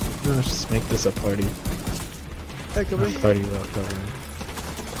know. No, let's just make this a party. Hey, come in. Not party without covering.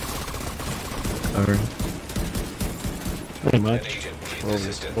 Covering. Pretty much.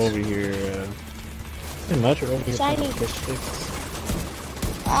 Over here, pretty much, we're over here Shiny. playing fish sticks.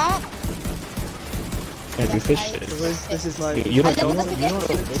 Ah! Can't do fish I- sticks. This is like... You don't I don't know know.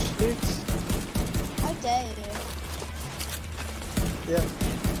 fish sticks? How dare you? Yeah.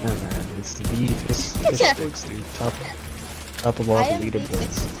 Yeah, man, it's the fish sticks, dude. Top of all I the am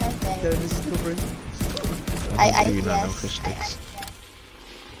leaderboards. Yeah, perfect. this is covering. I do not know yes. fish sticks.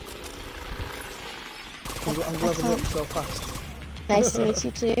 I'm leveling up so fast. Nice to meet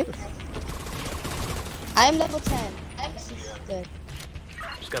you too. I'm level 10. This is good.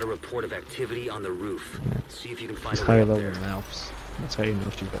 Just got a report of activity on the roof. See if you can find It's a way higher up level there. than Alps. That's how you know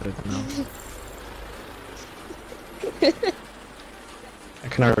she's better than Alps. I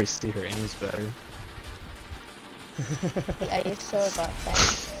can already see her aim's better. Are you sure about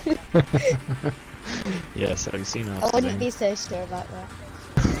that? Yes, have you seen I Alps? wouldn't be so sure about that.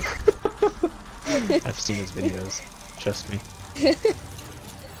 I've seen his videos. Trust me.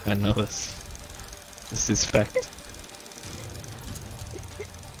 I know this. This is fact.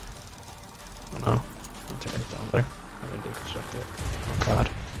 Oh no. I'll turn it down there. I'm gonna deconstruct it. Oh god.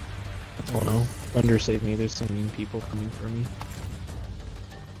 Oh no. Thunder save me, there's some mean people coming for me.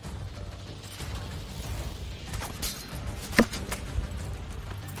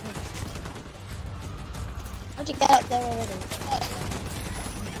 How'd you get up there already?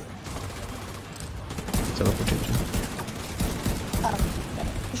 Teleportation. Oh.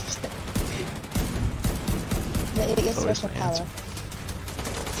 Your Always special my power. answer.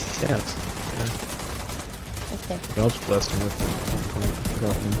 Yes. Okay. Yeah. I'll just blast him with it.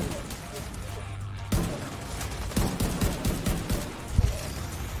 Forgot him.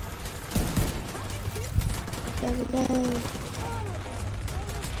 There we go.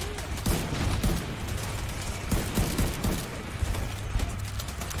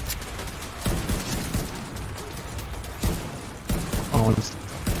 Oh, it's...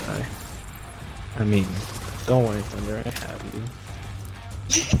 I mean, don't worry, Thunder, I have you.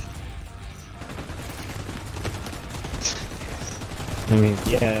 I mean,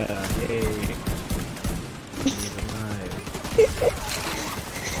 yeah, hey. He's alive.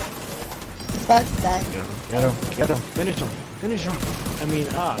 Fuck that. Get him, finish him. I mean,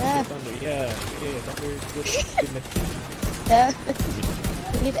 Yeah. Thunder, yeah, Thunder, good. Yeah.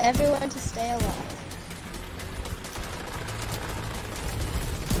 We need everyone to stay alive.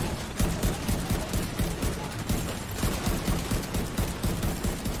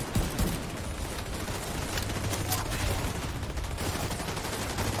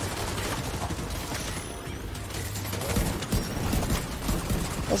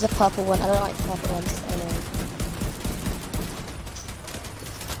 There's a purple one. I don't like purple ones. I know.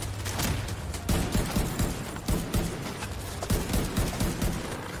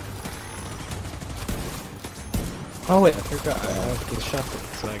 Oh wait, I forgot, I have to shuffle,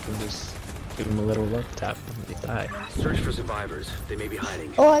 so I can just give him a little left tap when they die. Search for survivors. They may be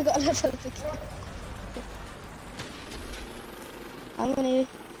hiding. Oh, I got a notification. I'm gonna.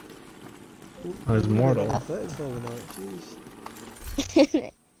 Oh, he's mortal. That is falling out,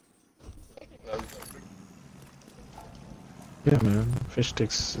 jeez. Yeah, man. Fish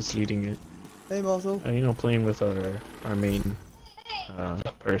Sticks is leading it. Hey, Marshall. You know, playing with our main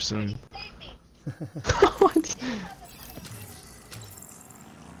person. What?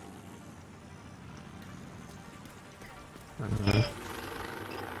 I don't know.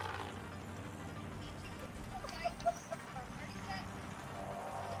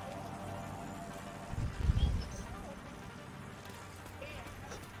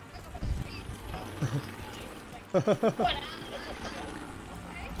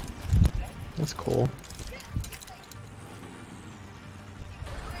 That's cool.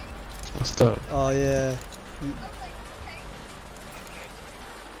 What's up? Oh, yeah.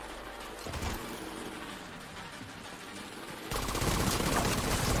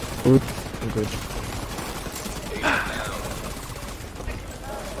 Good. I'm good.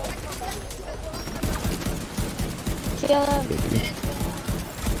 Kill him.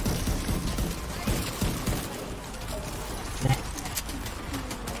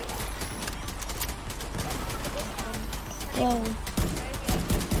 Yo.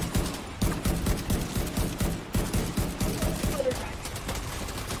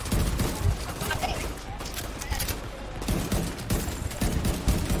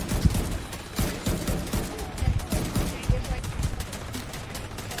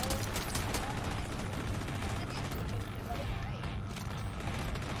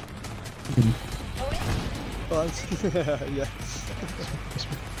 Thanks. Yeah.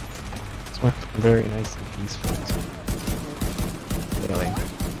 It's very nice and peaceful. Really.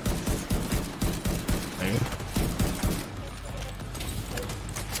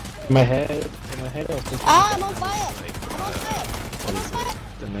 In my head, I was thinking Ah, I'm about on fire! like, I'm on fire! I'm on fire!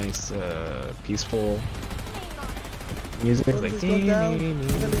 the nice, peaceful music, like, Thumbs gone down. and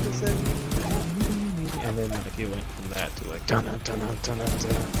 20%. then like it went from that to like dun dun dun dun dun dun.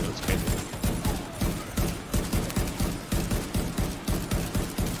 It was crazy.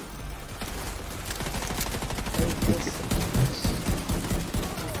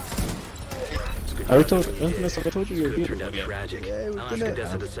 I told you you're Could have beautiful. turned out Yeah. tragic. Yeah, we've I'll done ask it.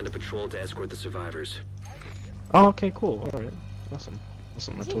 Odessa to send a patrol to escort the survivors. Oh, okay, cool. Alright. Awesome.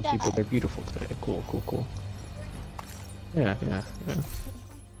 Awesome. I See told that? people they're beautiful today. Cool, cool, cool. Yeah, yeah, yeah.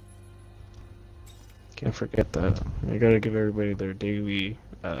 Can't forget that. You gotta give everybody their daily,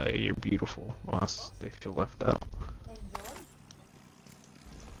 you're beautiful, unless they feel left out.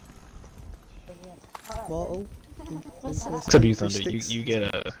 Mortal. Except you, Thunder. You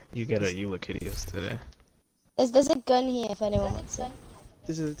get a you look hideous today. There's a gun here if anyone wants it.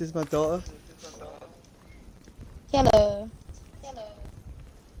 This is my daughter. Hello.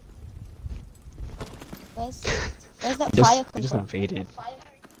 Where's that fire come Just from? invaded.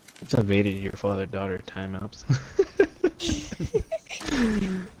 Just invaded your father-daughter timeouts.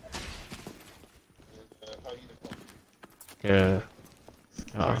 Yeah.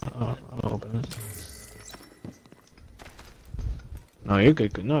 Oh, man. No, you're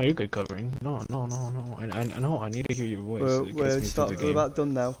good. No, you're good covering. No. I know. I need to hear your voice. So it gets me through the We're game. about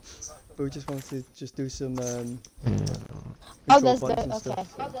done now. But we just wanted to just do some Yeah. Oh, control there's points and okay. stuff.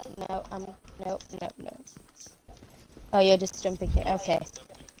 No, no. Oh, you're just jumping here. Okay.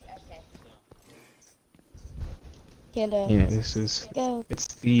 Hello. Yeah, this is. Go. It's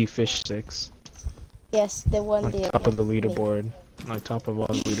the fish sticks. Yes, the one On the top of the leaderboard. On top of all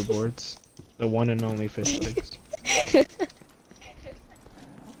the leaderboards. The one and only fish sticks.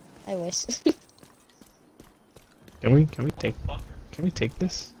 I wish. Can we take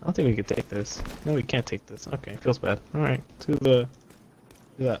this? I don't think we can take this. No, we can't take this. Okay, feels bad. Alright, to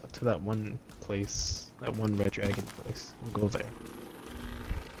that one place. That one red dragon place. We'll go there.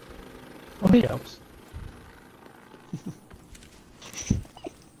 Oh, he helps.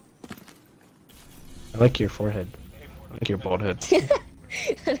 I like your forehead. I like your bald head.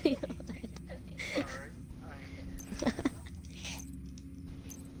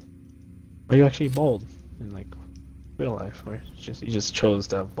 Are you actually bald in like real life, or you just chose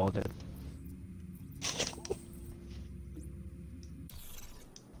to have bald head?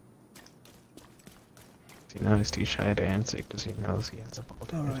 See, now he's too shy to answer because he knows he has a bald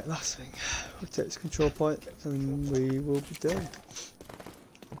head. Alright, last thing. We'll take this control point and we will be done.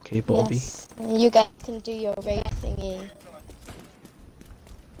 Okay, Baldy. Yes. You guys can do your raid thingy.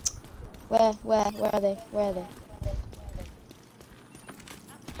 Where are they?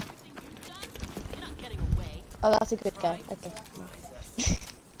 Oh, that's a good guy. Okay.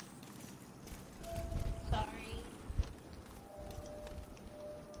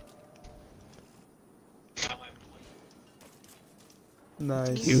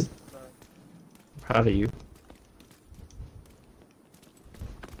 Nice. You? Proud of you.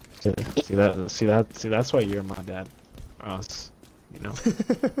 See, that's why you're my dad. Or else, you know.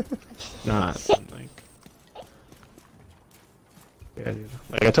 Not like. Yeah, dude.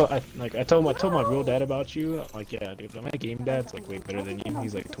 Like I told my real dad about you. Like, yeah, dude, my game dad's like way better than you.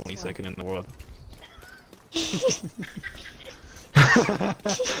 He's like 22nd in the world.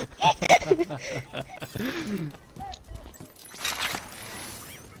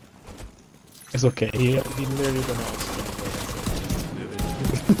 It's okay. He literally don't know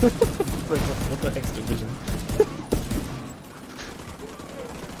what the heck's division?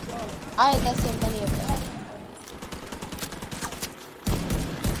 There's so many of them.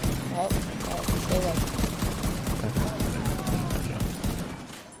 Right, stay away.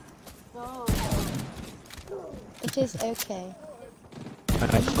 It is okay. I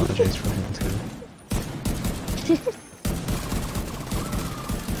apologize for him too. You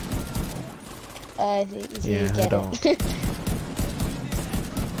Yeah, I get don't. it.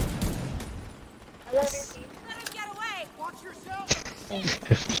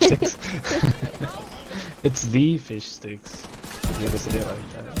 It's the fish sticks. You gotta say it like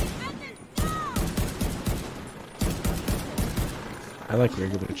that. I like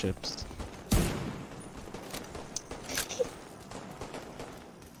regular chips.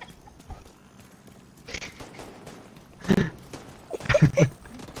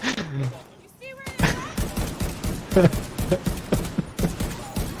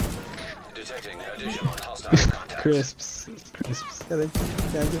 Detecting additional hostile contacts. Crisps. Come in.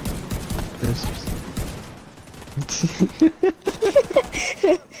 Behind you. Crisps.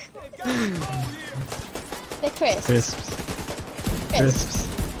 The crisps. Crisps,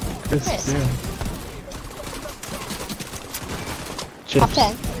 Crisps. yeah. Top Chips.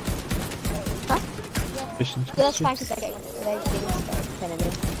 10. Huh? Fish and chips. Let's practice again.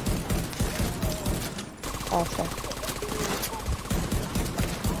 Okay.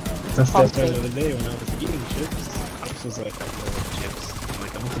 That's why the other day when I was eating chips, I was just like, I love chips. I'm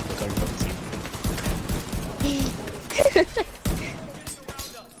like, I don't think we're talking about the same thing.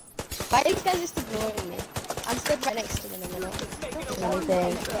 Why are these guys just ignoring me? I'm stood right next to them and they're not doing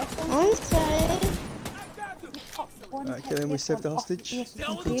anything. I'm sorry. Alright, kill him, we saved the hostage.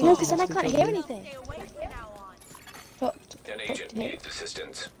 No, because then I can't hear anything. But, An agent needs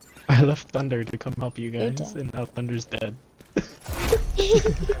assistance. I left Thunder to come help you You're guys, dead. and now Thunder's dead.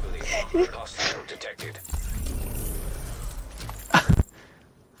 Heavily armored hostile detected.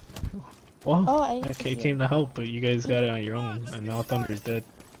 Well, Oh, I okay, came to help, but you guys got it on your own, and now Thunder's dead.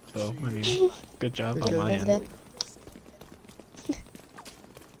 So, I mean, good job on my Is end. it?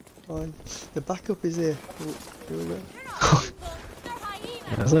 Fine. The backup is here. Oh, here we go.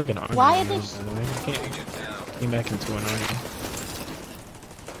 Yeah, that's like an army. Why are they- You can't came back into an army.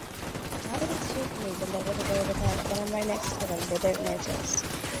 How did it shoot me when they would go over there? When I'm right next to them, they don't notice.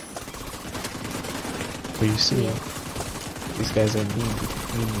 But you see, Yeah. these guys are mean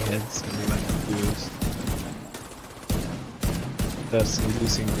heads, and they're like confused. Thus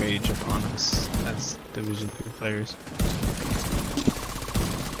inducing rage upon us as Division 2 players.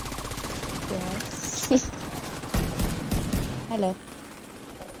 Yes. Hello.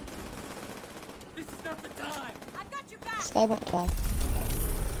 This is not the time. Sky won't die.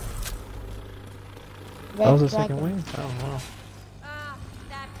 That was Red the second dragon. wave? I don't know. Ah,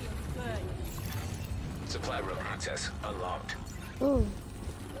 that feels good. Supply room access unlocked. Ooh.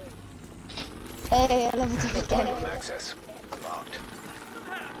 Hey, I love it Supply again. room access locked.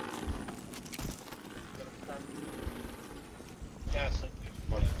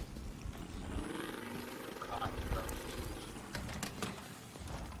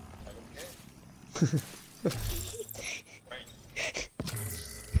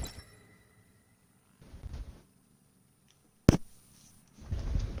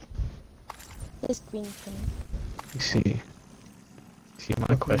 This green thing. You see,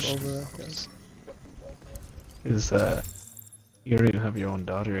 my question Over there, is, you already have your own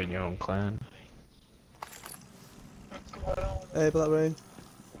daughter in your own clan. Hey, Black Rain.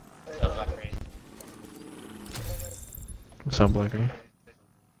 What's up, Blacker?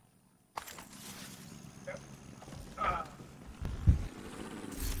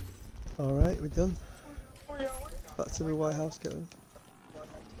 Alright, we're done. Back to the White House, Kevin.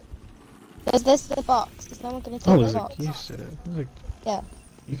 There's this the box. Is no one gonna take Oh, the there's a box? keys to it. There's a... Yeah.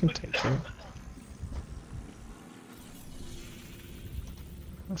 You can take it.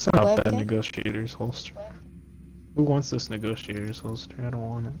 That's not Where that again? negotiator's holster. Who wants this negotiator's holster? I don't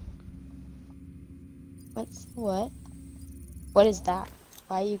want it. What's what? What is that?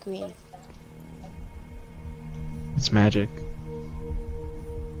 Why are you green? It's magic.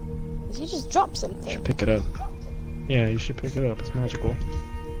 Did you just drop You something? should pick it up. Yeah, you should pick it up. It's magical.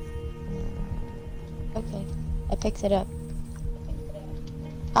 Okay, I picked it up.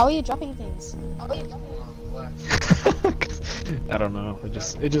 How are you dropping things? I don't know.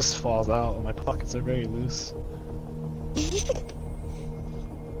 It just falls out. My pockets are very loose.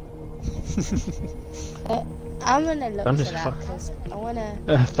 I'm gonna look Thunder's for that fuck- because I wanna.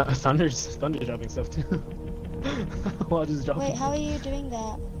 Thunder's dropping stuff too. Well, just dropping. Wait, how are you doing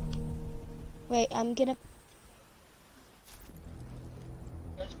that? Wait, I'm gonna.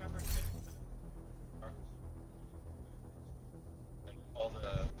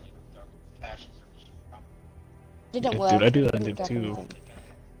 Didn't Yeah, work. dude, I do that in Didn't Div drop 2. anything.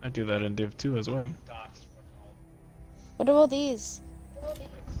 I do that in Div 2 as well. What are all these?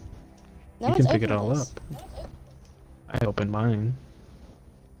 No You can one's pick it opened all this. up. I opened mine.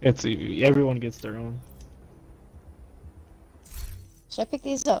 It's everyone gets their own. Should I pick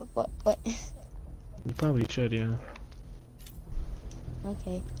these up? What? What? You probably should, yeah.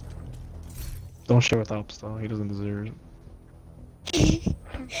 Okay. Don't share with Ops though. He doesn't deserve it.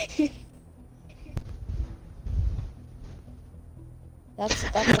 That's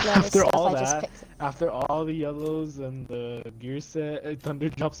hilarious After stuff. all I just that, picked. after all the yellows and the gear set, Thunder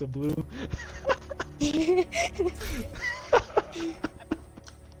drops a blue.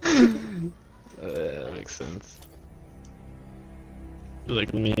 That makes sense. You're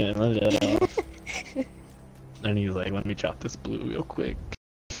like, let me let that off. And he's like, let me drop this blue real quick.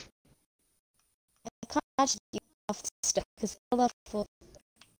 I can't actually do stuff because all that full